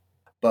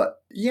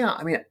 But yeah,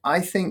 I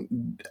think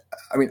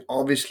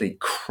obviously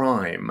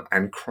crime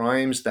and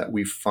crimes that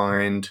we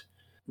find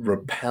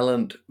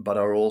repellent, but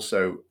are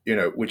also,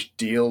 which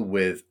deal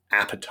with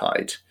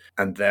appetite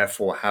and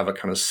therefore have a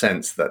kind of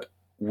sense that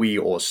we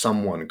or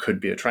someone could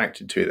be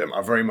attracted to them,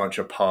 are very much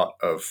a part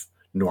of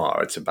noir.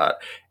 It's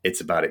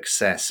about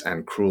excess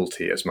and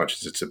cruelty as much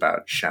as it's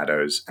about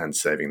shadows and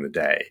saving the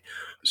day.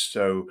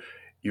 So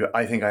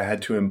I think I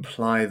had to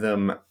imply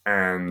them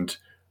and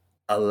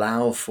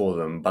allow for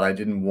them, but I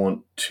didn't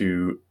want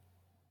to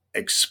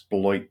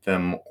exploit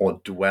them or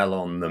dwell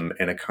on them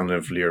in a kind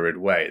of lurid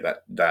way.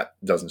 That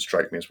doesn't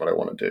strike me as what I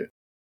want to do.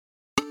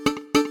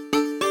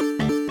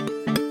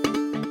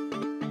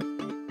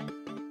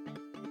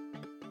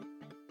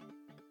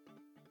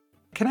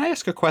 Can I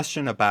ask a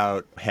question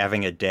about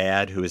having a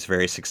dad who is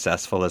very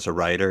successful as a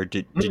writer?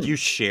 Did you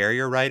share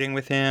your writing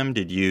with him?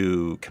 Did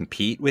you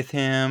compete with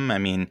him?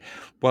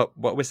 What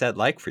was that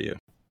like for you?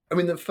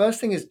 The first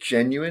thing is,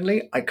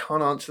 genuinely, I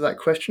can't answer that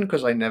question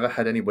because I never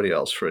had anybody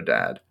else for a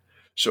dad.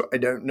 So I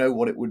don't know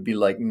what it would be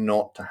like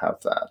not to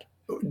have that.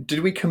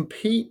 Did we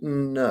compete?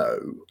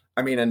 No.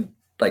 And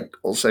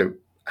also,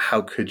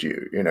 how could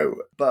you,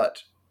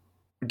 But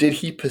did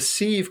he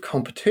perceive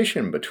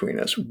competition between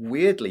us?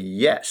 Weirdly,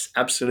 yes,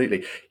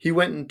 absolutely. He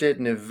went and did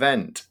an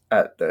event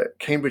at the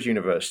Cambridge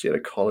University, at a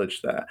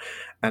college there.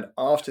 And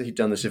after he'd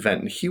done this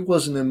event, and he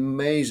was an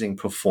amazing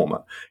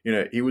performer.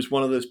 He was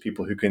one of those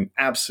people who can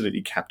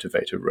absolutely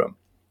captivate a room.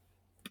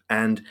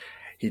 And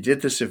he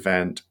did this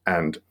event,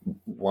 and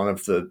one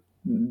of the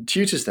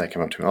tutors there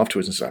came up to me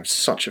afterwards and said, I'm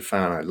such a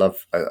fan. I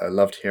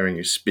loved hearing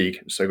you speak.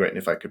 It was so great. And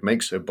if I could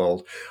make so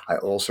bold, I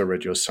also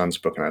read your son's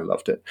book and I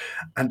loved it.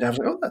 And I was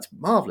like, oh, that's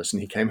marvelous.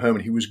 And he came home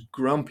and he was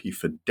grumpy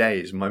for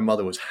days. My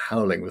mother was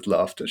howling with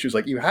laughter. She was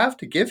like, you have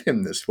to give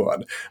him this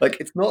one.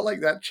 It's not like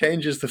that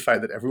changes the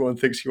fact that everyone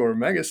thinks you're a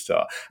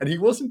megastar. And he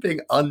wasn't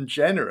being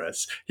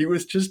ungenerous. He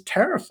was just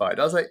terrified.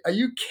 I was like, are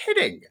you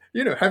kidding?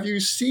 Have you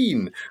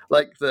seen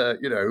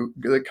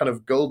the kind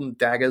of golden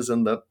daggers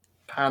and the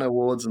Pan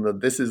Awards and the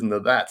thises and the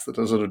that's that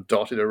are sort of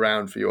dotted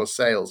around for your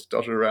sales,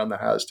 dotted around the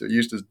house, to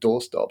used as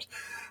doorstops.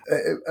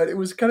 It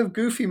was a kind of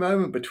goofy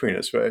moment between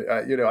us where,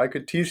 I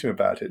could tease him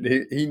about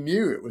it. He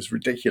knew it was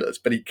ridiculous,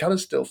 but he kind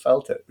of still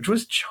felt it, which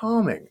was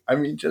charming.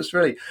 Just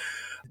really.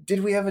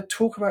 Did we ever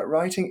talk about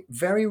writing?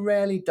 Very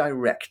rarely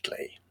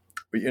directly.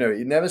 But,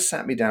 he never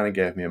sat me down and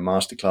gave me a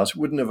masterclass. It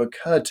wouldn't have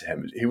occurred to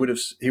him. He would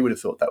have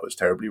thought that was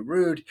terribly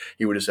rude.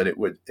 He would have said it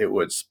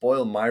would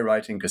spoil my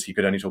writing because he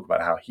could only talk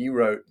about how he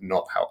wrote,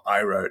 not how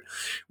I wrote.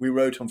 We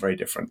wrote on very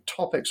different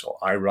topics, or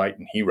I write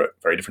and he wrote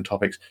very different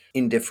topics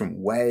in different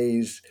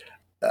ways.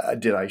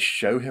 Did I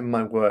show him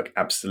my work?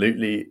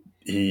 Absolutely.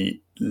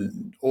 He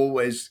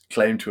always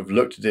claimed to have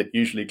looked at it,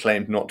 usually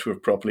claimed not to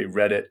have properly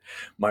read it.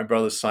 My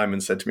brother Simon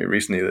said to me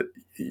recently that,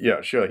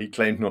 yeah, sure, he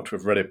claimed not to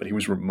have read it, but he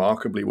was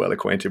remarkably well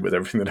acquainted with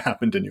everything that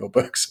happened in your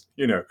books.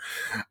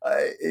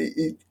 I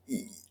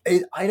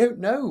don't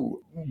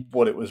know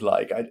what it was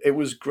like. It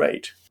was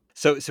great.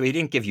 So he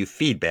didn't give you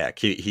feedback.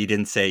 He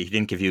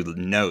didn't give you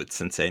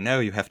notes and say, no,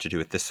 you have to do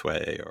it this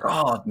way. Or...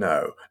 God,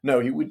 no,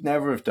 he would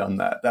never have done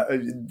that.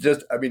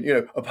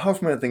 Apart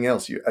from anything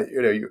else,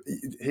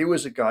 he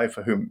was a guy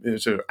for whom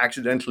sort of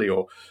accidentally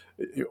or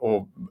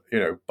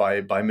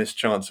by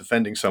mischance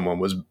offending someone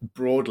was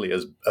broadly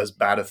as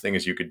bad a thing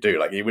as you could do.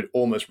 Like, he would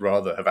almost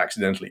rather have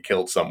accidentally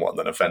killed someone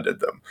than offended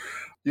them.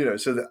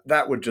 So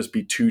that would just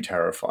be too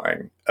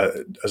terrifying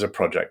as a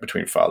project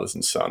between fathers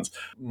and sons.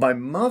 My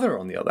mother,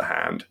 on the other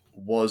hand,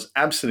 was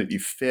absolutely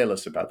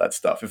fearless about that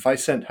stuff. If I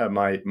sent her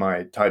my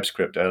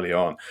TypeScript early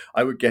on,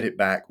 I would get it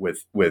back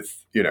with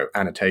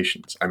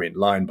annotations. I mean,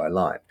 line by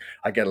line.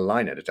 I get a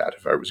line edit out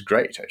of her. It was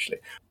great, actually.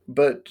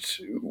 But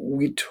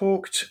we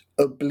talked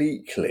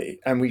obliquely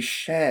and we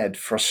shared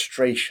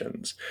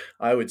frustrations.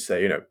 I would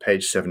say,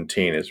 page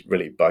 17 is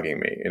really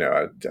bugging me.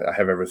 I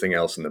have everything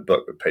else in the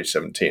book, but page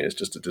 17 is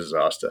just a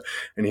disaster.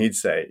 And he'd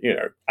say,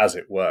 as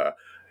it were,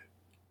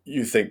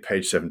 you think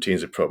page 17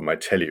 is a problem. I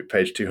tell you,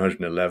 page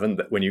 211,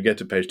 when you get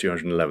to page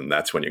 211,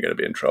 that's when you're going to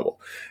be in trouble.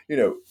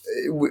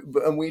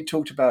 And we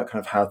talked about kind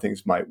of how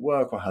things might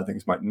work or how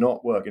things might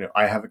not work.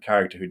 I have a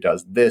character who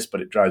does this, but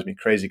it drives me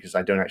crazy because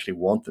I don't actually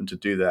want them to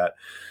do that.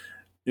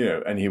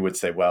 And he would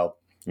say, well,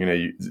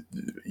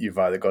 you've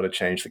either got to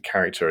change the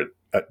character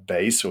at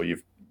base, or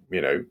you've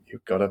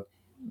got to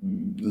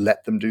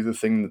let them do the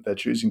thing that they're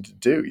choosing to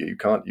do. You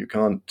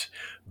can't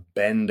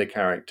bend a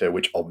character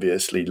which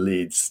obviously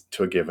leads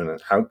to a given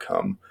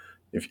outcome.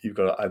 If you've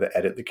got to either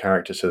edit the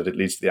character so that it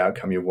leads to the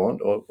outcome you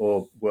want,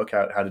 or work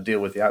out how to deal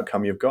with the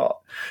outcome you've got.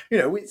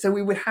 So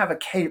we would have a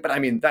case, but I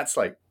mean, that's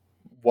like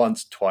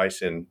once,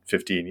 twice in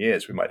 15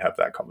 years, we might have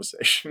that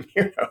conversation.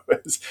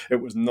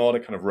 It was not a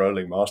kind of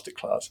rolling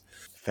masterclass.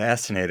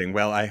 Fascinating.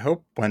 Well, I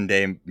hope one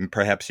day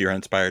perhaps you're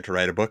inspired to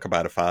write a book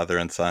about a father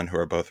and son who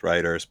are both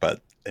writers,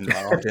 but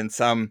involved in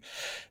some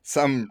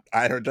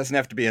it doesn't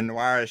have to be a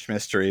noirish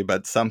mystery,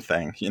 but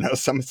something,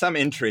 some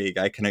intrigue.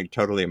 I can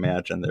totally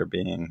imagine there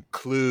being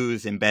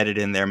clues embedded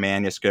in their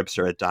manuscripts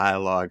or a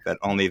dialogue that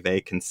only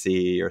they can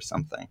see or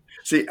something.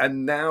 See,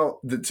 and now,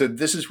 so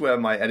this is where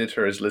my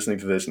editor is listening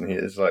to this, and he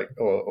is like,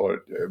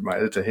 or my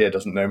editor here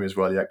doesn't know me as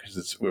well yet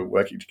because we're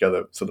working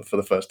together sort of for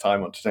the first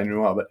time on Titanium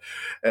Noir. But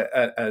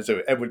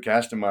so Edward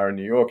Kastenmeier in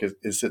New York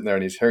is sitting there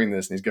and he's hearing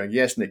this and he's going,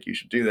 yes, Nick, you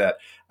should do that.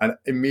 And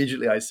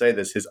immediately I say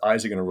this, his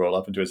eyes are going to roll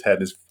up into his head,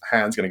 and his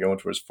hand's going to go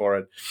onto his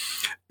forehead.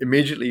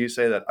 Immediately you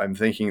say that, I'm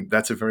thinking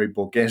that's a very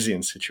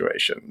Borgesian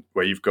situation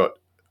where you've got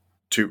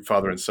two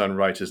father and son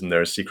writers and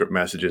there are secret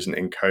messages and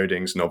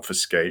encodings and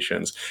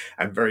obfuscations,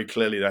 and very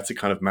clearly that's a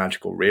kind of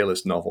magical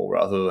realist novel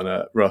rather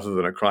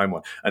than a crime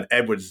one. And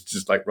Edward's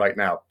just like right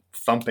now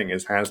thumping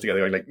his hands together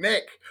going like,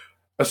 Nick,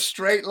 a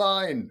straight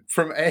line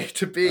from A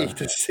to B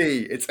to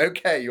C. It's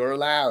okay. You're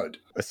allowed.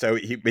 So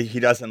he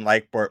doesn't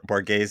like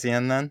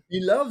Borgesian then? He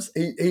loves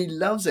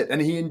it,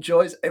 and he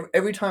enjoys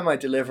every time I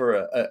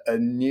deliver a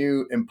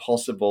new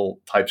impossible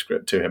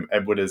TypeScript to him.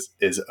 Edward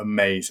is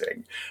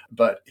amazing,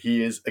 but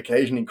he is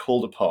occasionally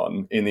called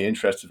upon in the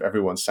interest of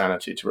everyone's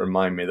sanity to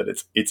remind me that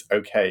it's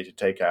okay to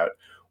take out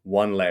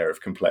one layer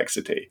of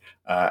complexity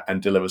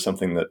and deliver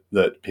something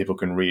that people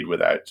can read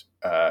without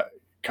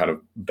kind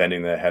of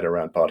bending their head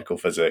around particle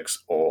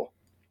physics or,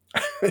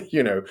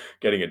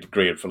 getting a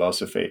degree in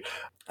philosophy.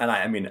 And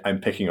I mean,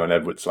 I'm picking on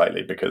Edward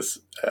slightly because,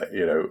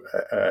 you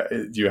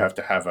have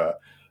to have a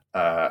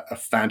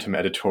phantom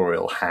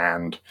editorial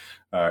hand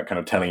kind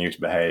of telling you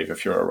to behave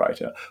if you're a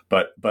writer.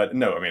 But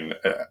no, I mean,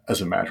 as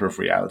a matter of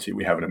reality,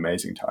 we have an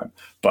amazing time.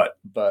 But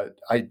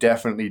I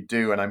definitely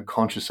do, and I'm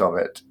conscious of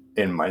it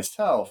in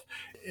myself.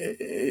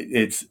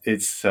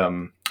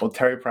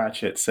 Terry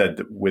Pratchett said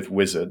that with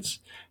wizards,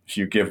 if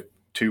you give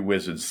two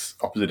wizards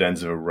opposite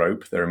ends of a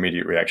rope, their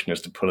immediate reaction is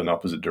to pull in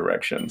opposite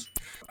directions.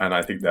 And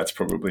I think that's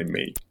probably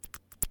me.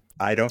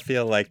 I don't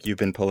feel like you've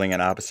been pulling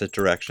in opposite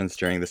directions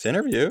during this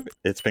interview.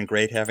 It's been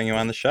great having you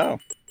on the show.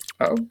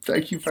 Oh,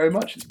 thank you very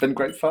much. It's been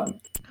great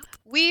fun.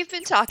 We've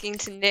been talking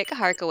to Nick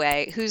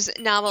Harkaway, whose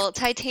novel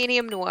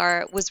Titanium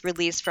Noir was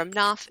released from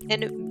Knopf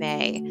in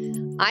May.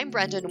 I'm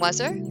Brendan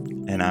Wuzzer.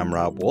 And I'm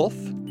Rob Wolf.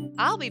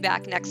 I'll be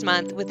back next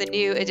month with a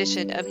new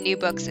edition of New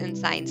Books in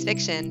Science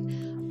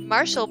Fiction.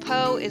 Marshall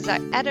Poe is our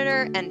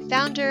editor and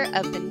founder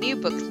of the New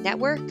Books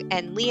Network,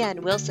 and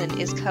Leanne Wilson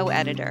is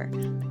co-editor.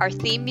 Our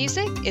theme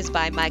music is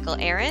by Michael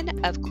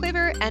Aaron of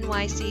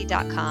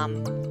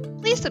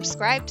QuiverNYC.com. Please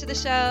subscribe to the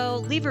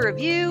show, leave a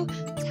review,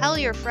 tell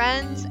your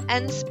friends,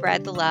 and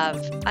spread the love.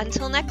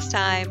 Until next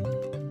time,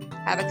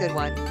 have a good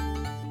one.